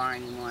too far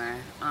anymore.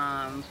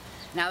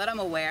 Now that I'm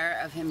aware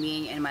of him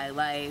being in my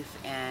life,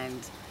 and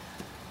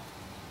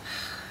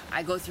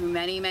I go through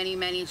many, many,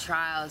 many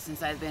trials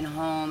since I've been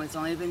home. It's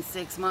only been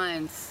 6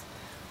 months,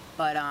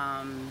 but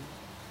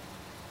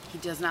he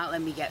does not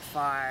let me get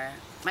far.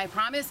 My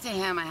promise to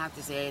him, I have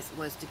to say,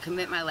 was to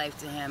commit my life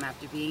to him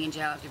after being in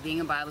jail, after being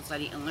in Bible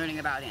study and learning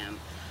about him.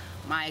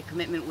 My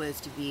commitment was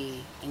to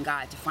be in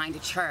God, to find a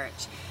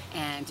church,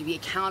 and to be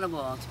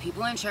accountable to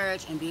people in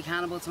church and be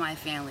accountable to my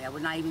family. I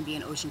would not even be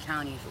in Ocean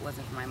County if it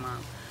wasn't for my mom.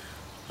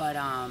 But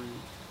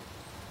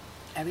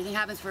everything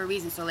happens for a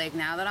reason. So like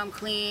now that I'm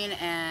clean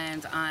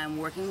and I'm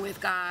working with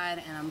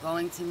God and I'm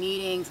going to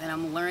meetings and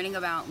I'm learning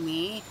about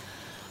me,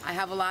 I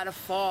have a lot of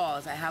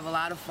falls. I have a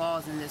lot of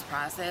falls in this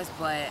process,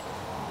 but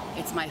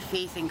it's my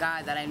faith in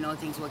God that I know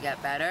things will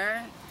get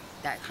better.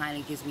 That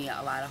kind of gives me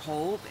a lot of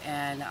hope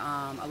and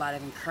a lot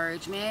of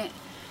encouragement.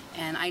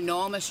 And I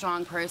know I'm a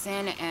strong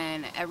person,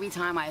 and every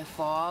time I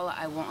fall,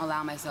 I won't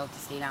allow myself to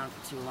stay down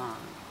for too long.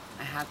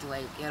 I have to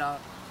like get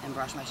up and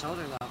brush my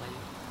shoulders off.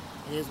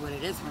 Like, it is what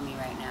it is for me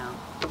right now.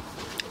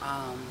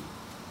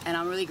 And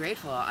I'm really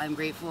grateful. I'm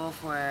grateful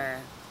for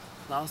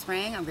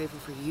Wellspring. I'm grateful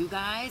for you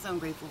guys. I'm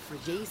grateful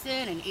for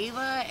Jason and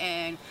Ava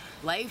and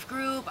Life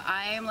Group.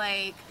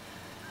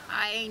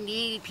 I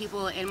need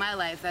people in my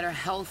life that are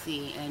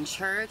healthy in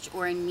church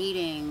or in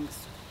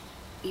meetings,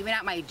 even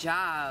at my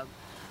job,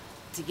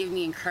 to give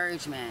me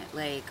encouragement.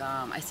 Like,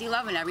 I see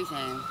love in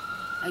everything.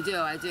 I do.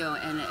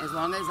 And as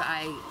long as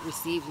I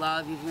receive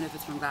love, even if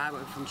it's from God or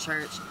from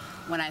church,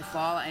 when I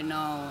fall, I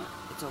know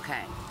it's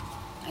okay.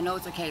 I know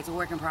it's okay. It's a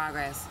work in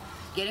progress.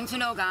 Getting to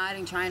know God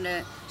and trying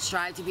to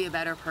strive to be a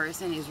better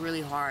person is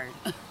really hard.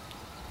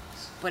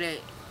 But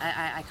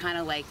I kind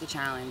of like the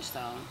challenge,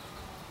 so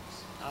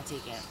I'll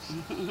take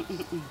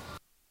it.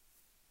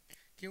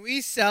 Can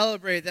we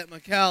celebrate that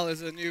Mikkel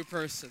is a new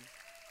person?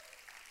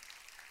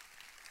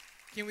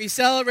 Can we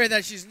celebrate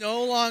that she's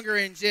no longer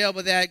in jail,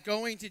 but that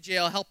going to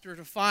jail helped her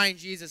to find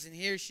Jesus, and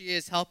here she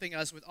is helping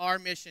us with our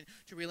mission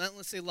to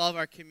relentlessly love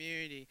our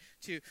community,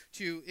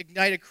 to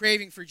ignite a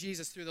craving for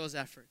Jesus through those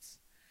efforts.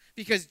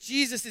 Because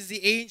Jesus is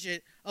the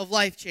agent of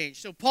life change.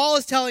 So Paul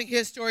is telling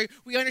his story.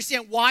 We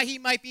understand why he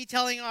might be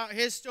telling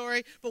his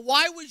story, but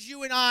why would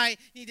you and I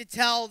need to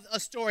tell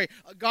a story,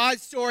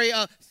 God's story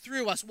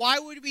through us? Why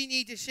would we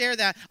need to share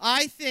that?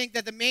 I think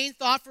that the main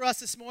thought for us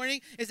this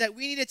morning is that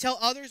we need to tell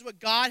others what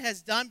God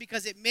has done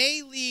because it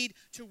may lead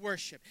to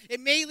worship. It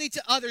may lead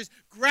to others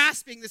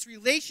grasping this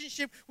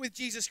relationship with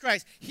Jesus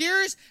Christ.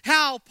 Here's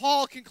how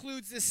Paul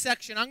concludes this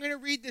section. I'm going to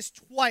read this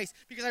twice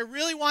because I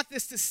really want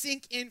this to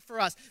sink in for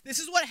us. This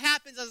is what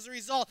happens as a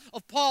result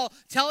of Paul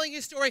telling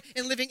his story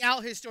and living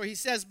out his story. He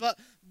says, but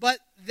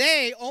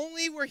they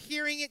only were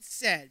hearing it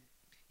said,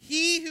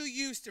 he who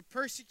used to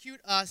persecute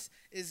us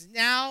is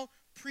now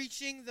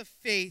preaching the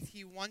faith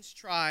he once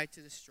tried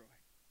to destroy.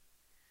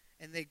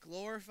 And they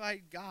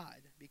glorified God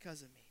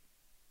because of me.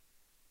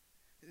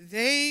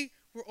 They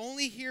were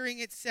only hearing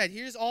it said.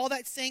 Here's all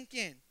that sank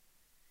in.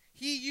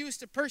 He used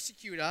to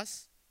persecute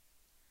us.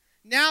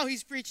 Now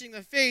he's preaching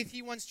the faith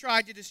he once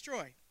tried to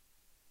destroy.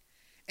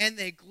 And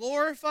they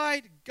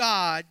glorified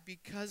God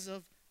because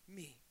of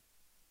me.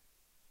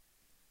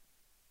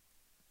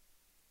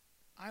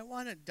 I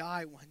want to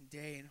die one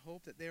day and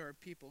hope that there are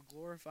people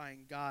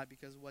glorifying God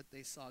because of what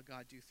they saw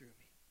God do through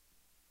me.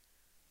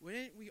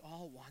 Wouldn't we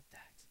all want that?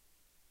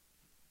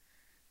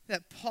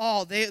 That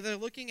Paul, they're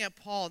looking at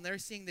Paul and they're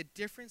seeing the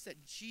difference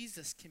that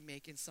Jesus can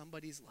make in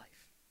somebody's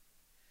life.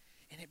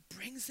 And it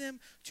brings them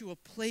to a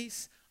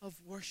place of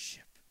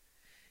worship.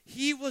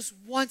 He was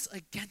once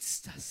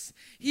against us.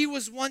 He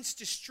was once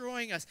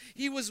destroying us.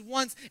 He was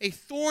once a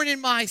thorn in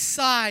my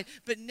side,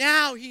 but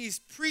now he's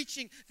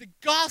preaching the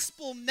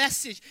gospel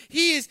message.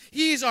 He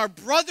is our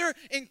brother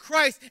in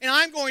Christ, and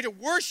I'm going to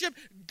worship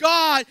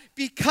God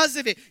because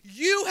of it.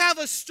 You have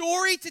a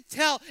story to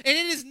tell, and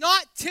it is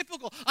not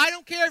typical. I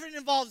don't care if it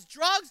involves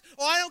drugs,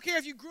 or I don't care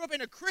if you grew up in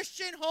a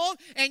Christian home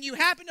and you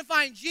happen to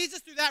find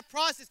Jesus through that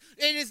process.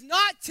 It is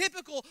not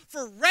typical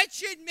for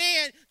wretched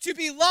man to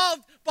be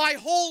loved by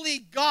holy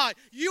God.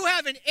 You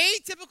have an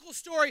atypical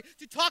story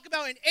to talk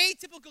about an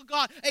atypical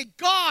God, a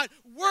God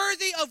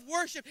worthy of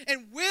worship.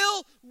 And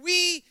will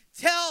we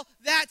tell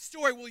that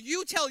story? Will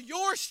you tell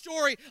your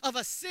story of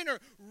a sinner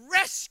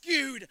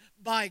rescued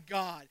by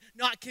God,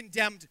 not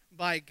condemned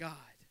by God?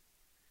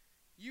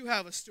 You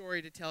have a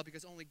story to tell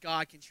because only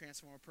God can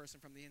transform a person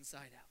from the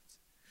inside out.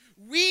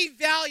 We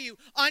value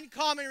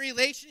uncommon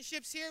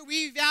relationships here.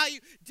 We value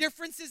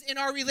differences in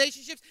our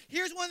relationships.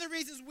 Here's one of the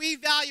reasons we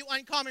value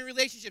uncommon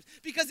relationships.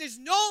 Because there's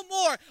no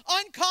more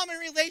uncommon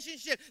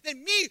relationship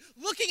than me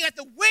looking at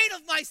the weight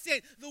of my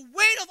sin, the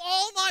weight of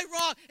all my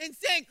wrong, and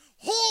saying,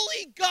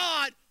 holy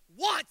God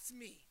wants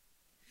me.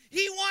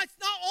 He wants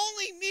not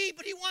only me,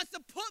 but he wants to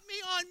put me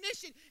on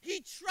mission.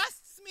 He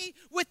trusts me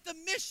with the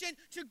mission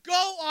to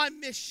go on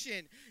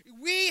mission.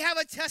 We have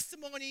a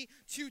testimony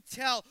to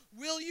tell.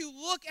 Will you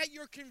look at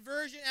your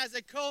conversion as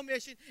a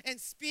commission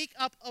and speak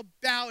up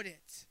about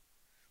it?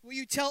 Will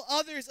you tell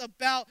others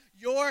about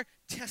your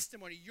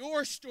testimony,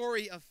 your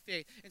story of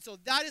faith? And so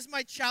that is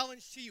my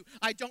challenge to you.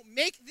 I don't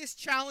make this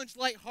challenge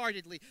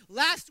lightheartedly.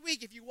 Last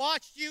week, if you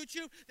watched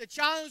YouTube, the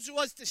challenge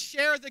was to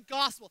share the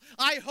gospel.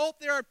 I hope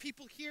there are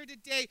people here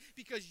today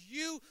because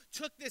you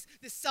took this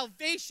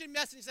salvation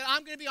message that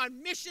I'm going to be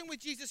on mission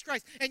with Jesus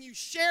Christ, and you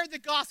shared the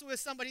gospel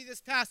with somebody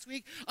this past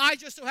week. I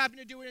just so happened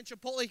to do it in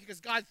Chipotle because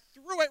God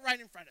threw it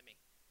right in front of me.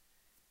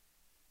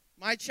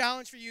 My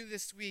challenge for you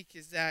this week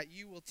is that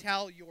you will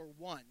tell your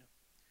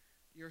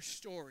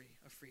story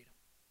of freedom.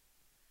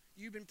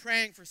 You've been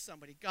praying for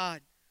somebody.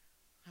 God,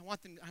 I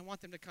want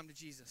them to come to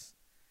Jesus.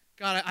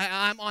 God,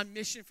 I'm on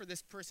mission for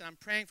this person. I'm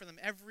praying for them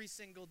every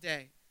single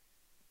day.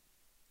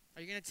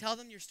 Are you going to tell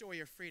them your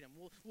story of freedom?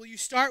 Will you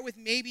start with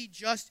maybe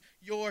just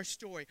your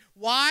story?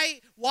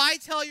 Why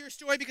tell your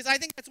story? Because I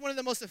think that's one of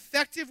the most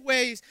effective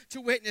ways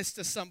to witness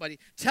to somebody.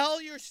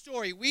 Tell your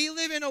story. We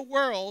live in a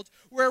world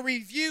where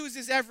reviews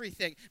is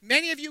everything.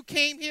 Many of you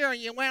came here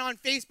and you went on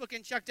Facebook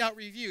and checked out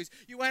reviews.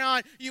 You went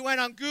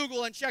on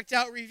Google and checked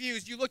out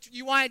reviews.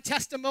 You wanted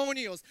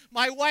testimonials.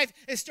 My wife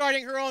is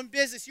starting her own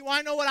business. You want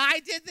to know what I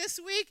did this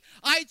week?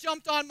 I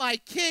jumped on my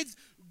kids'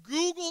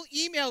 Google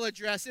email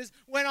addresses,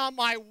 went on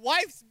my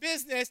wife's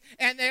business,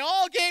 and they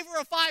all gave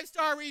her a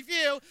 5-star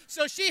review.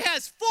 So she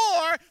has 4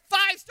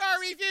 5-star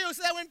reviews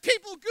so that when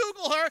people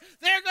Google her,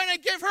 they're going to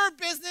give her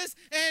business,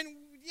 and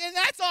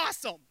that's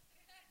awesome.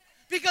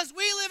 because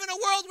we live in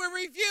a world where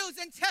reviews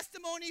and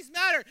testimonies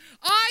matter.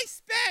 I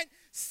spent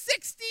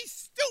 $60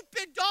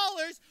 stupid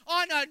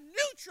on a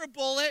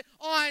NutriBullet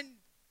on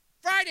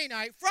Friday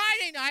night,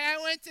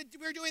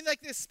 we were doing like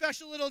this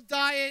special little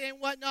diet and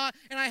whatnot,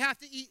 and I have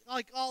to eat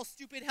like all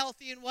stupid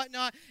healthy and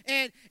whatnot,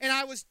 and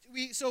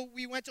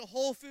we went to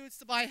Whole Foods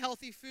to buy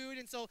healthy food,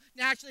 and so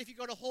naturally if you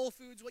go to Whole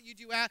Foods, what you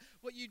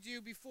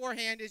do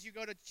beforehand is you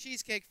go to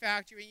Cheesecake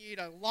Factory and you eat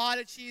a lot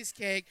of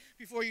cheesecake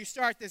before you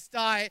start this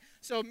diet.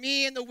 So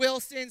me and the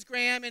Wilsons,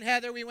 Graham and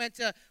Heather, we went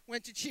to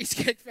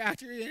Cheesecake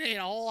Factory and ate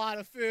a whole lot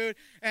of food,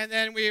 and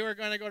then we were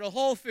going to go to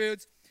Whole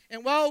Foods.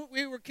 And while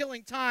we were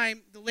killing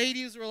time, the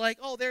ladies were like,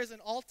 oh, there's an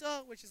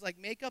Ulta, which is like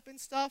makeup and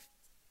stuff.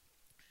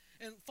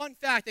 And fun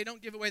fact, they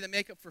don't give away the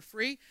makeup for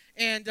free.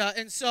 And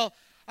so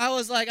I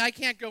was like, I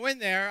can't go in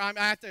there. I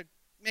have to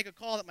make a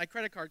call that my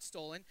credit card's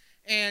stolen.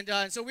 And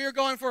so we were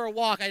going for a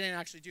walk. I didn't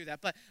actually do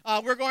that. But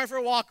we're going for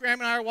a walk. Graham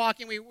and I are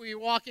walking. We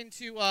walk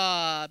into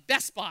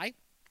Best Buy,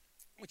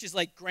 which is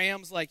like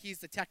Graham's, like he's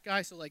the tech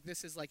guy, so like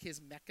this is like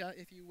his Mecca,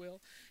 if you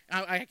will.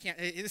 I can't.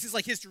 This is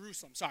like his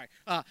Jerusalem. Sorry.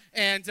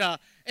 And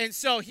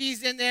so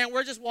he's in there, and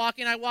we're just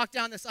walking. I walk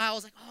down this aisle. I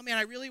was like, oh man,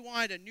 I really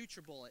wanted a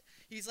NutriBullet.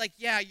 He's like,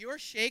 yeah, your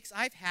shakes,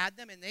 I've had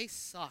them, and they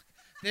suck.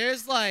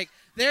 There's like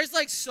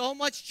so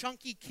much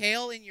chunky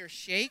kale in your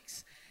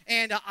shakes.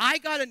 And I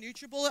got a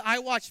NutriBullet. I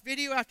watched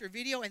video after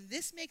video, and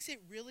this makes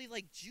it really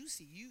like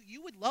juicy.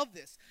 You would love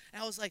this.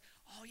 And I was like,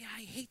 oh yeah,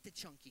 I hate the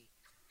chunky.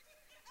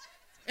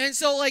 And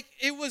so, like,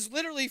 it was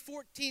literally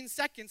 14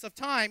 seconds of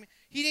time.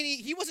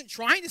 He wasn't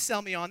trying to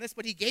sell me on this,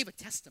 but he gave a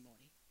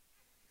testimony.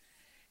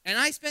 And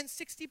I spent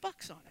 $60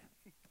 on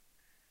it.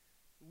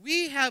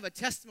 We have a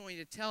testimony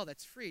to tell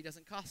that's free. It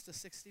doesn't cost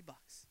us $60.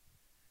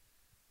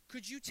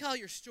 Could you tell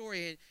your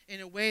story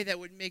in a way that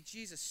would make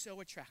Jesus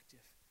so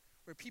attractive,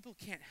 where people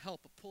can't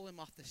help but pull him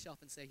off the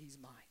shelf and say, he's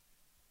mine?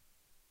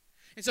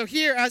 And so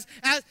here,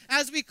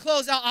 as we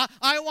close out,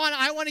 I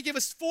want to give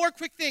us 4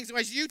 quick things. So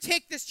as you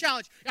take this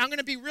challenge, I'm going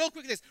to be real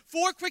quick with this.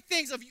 4 quick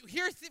things of you.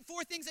 Here are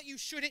 4 things that you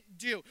shouldn't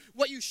do.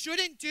 What you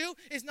shouldn't do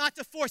is not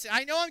to force it.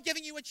 I know I'm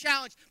giving you a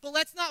challenge, but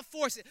let's not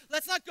force it.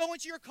 Let's not go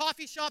into your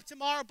coffee shop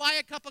tomorrow, buy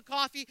a cup of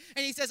coffee,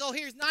 and he says, oh,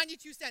 here's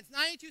 92 cents.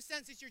 92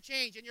 cents is your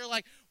change. And you're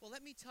like, well,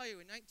 let me tell you,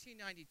 in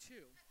 1992,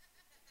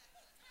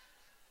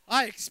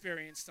 I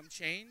experienced some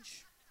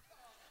change.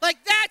 Like,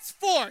 that's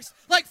force.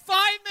 Like, 5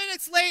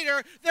 minutes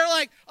later, they're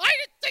like, I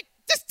didn't think,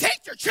 just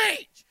take your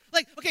change.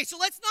 Like, okay, so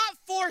let's not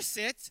force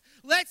it.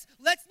 Let's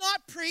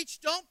not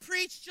preach. Don't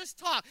preach, just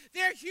talk.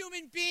 They're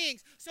human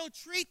beings, so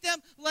treat them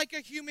like a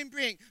human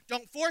being.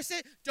 Don't force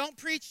it. Don't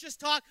preach, just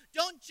talk.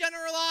 Don't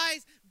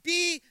generalize.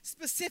 Be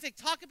specific.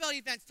 Talk about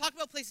events. Talk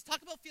about places.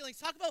 Talk about feelings.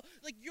 Talk about,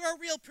 like, you're a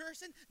real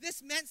person.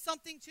 This meant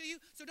something to you,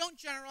 so don't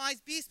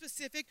generalize. Be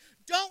specific.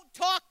 Don't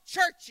talk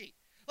churchy.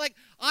 Like,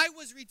 I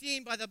was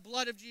redeemed by the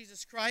blood of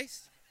Jesus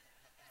Christ,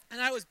 and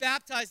I was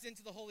baptized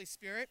into the Holy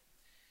Spirit,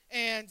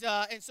 and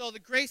so the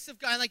grace of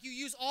God, like, you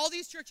use all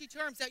these churchy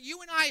terms that you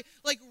and I,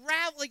 like,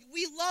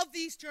 we love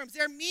these terms.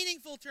 They're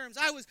meaningful terms.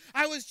 I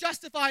was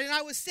justified, and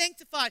I was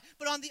sanctified,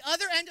 but on the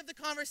other end of the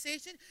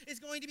conversation is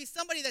going to be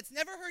somebody that's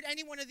never heard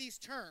any one of these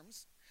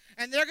terms,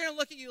 and they're going to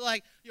look at you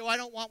like, yo, I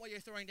don't want what you're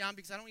throwing down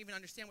because I don't even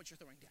understand what you're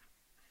throwing down.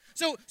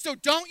 So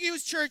don't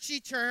use churchy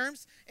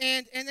terms,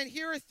 and then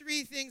here are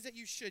 3 things that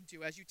you should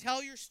do as you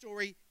tell your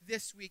story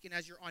this week and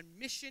as you're on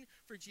mission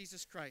for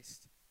Jesus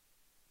Christ.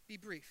 Be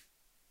brief.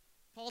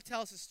 Paul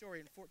tells his story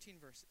in 14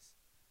 verses.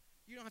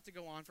 You don't have to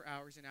go on for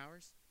hours and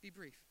hours. Be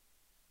brief.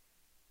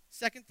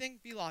 Second thing,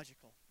 be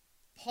logical.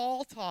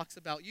 Paul talks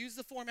about, use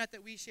the format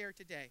that we share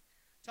today.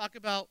 Talk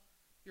about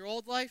your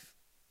old life,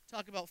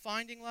 talk about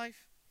finding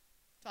life,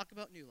 talk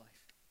about new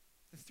life.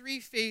 The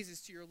 3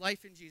 phases to your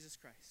life in Jesus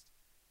Christ.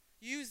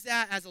 Use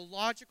that as a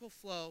logical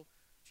flow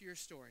to your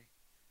story.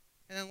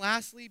 And then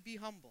lastly, be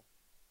humble.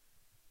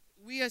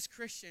 We as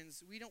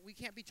Christians, we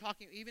can't be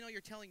talking, even though you're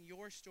telling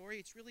your story,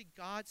 it's really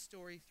God's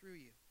story through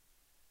you.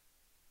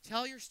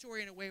 Tell your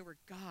story in a way where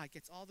God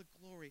gets all the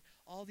glory,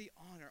 all the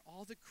honor,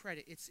 all the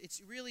credit. It's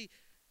really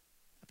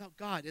about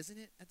God, isn't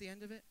it, at the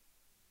end of it?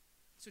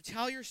 So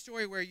tell your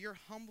story where you're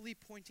humbly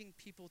pointing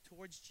people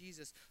towards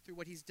Jesus through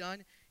what he's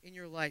done in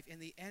your life. And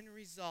the end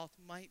result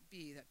might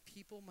be that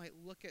people might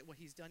look at what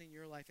he's done in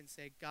your life and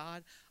say,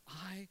 God,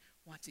 I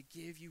want to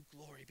give you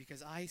glory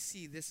because I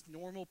see this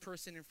normal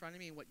person in front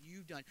of me and what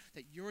you've done,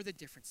 that you're the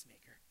difference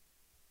maker.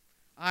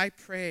 I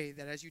pray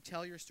that as you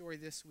tell your story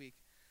this week,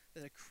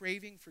 that a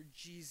craving for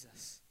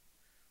Jesus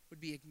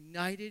would be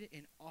ignited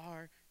in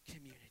our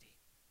community.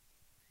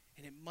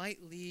 And it might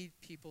lead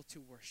people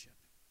to worship.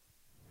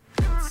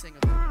 Let's sing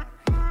about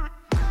that.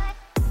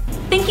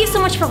 Thank you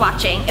so much for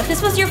watching. If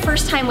this was your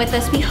first time with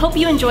us, we hope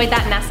you enjoyed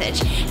that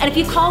message. And if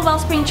you call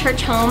Wellspring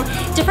Church home,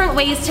 different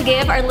ways to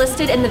give are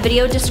listed in the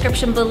video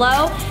description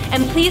below.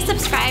 And please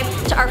subscribe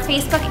to our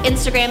Facebook,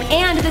 Instagram,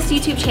 and this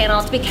YouTube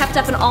channel to be kept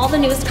up on all the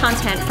newest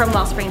content from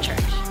Wellspring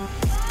Church.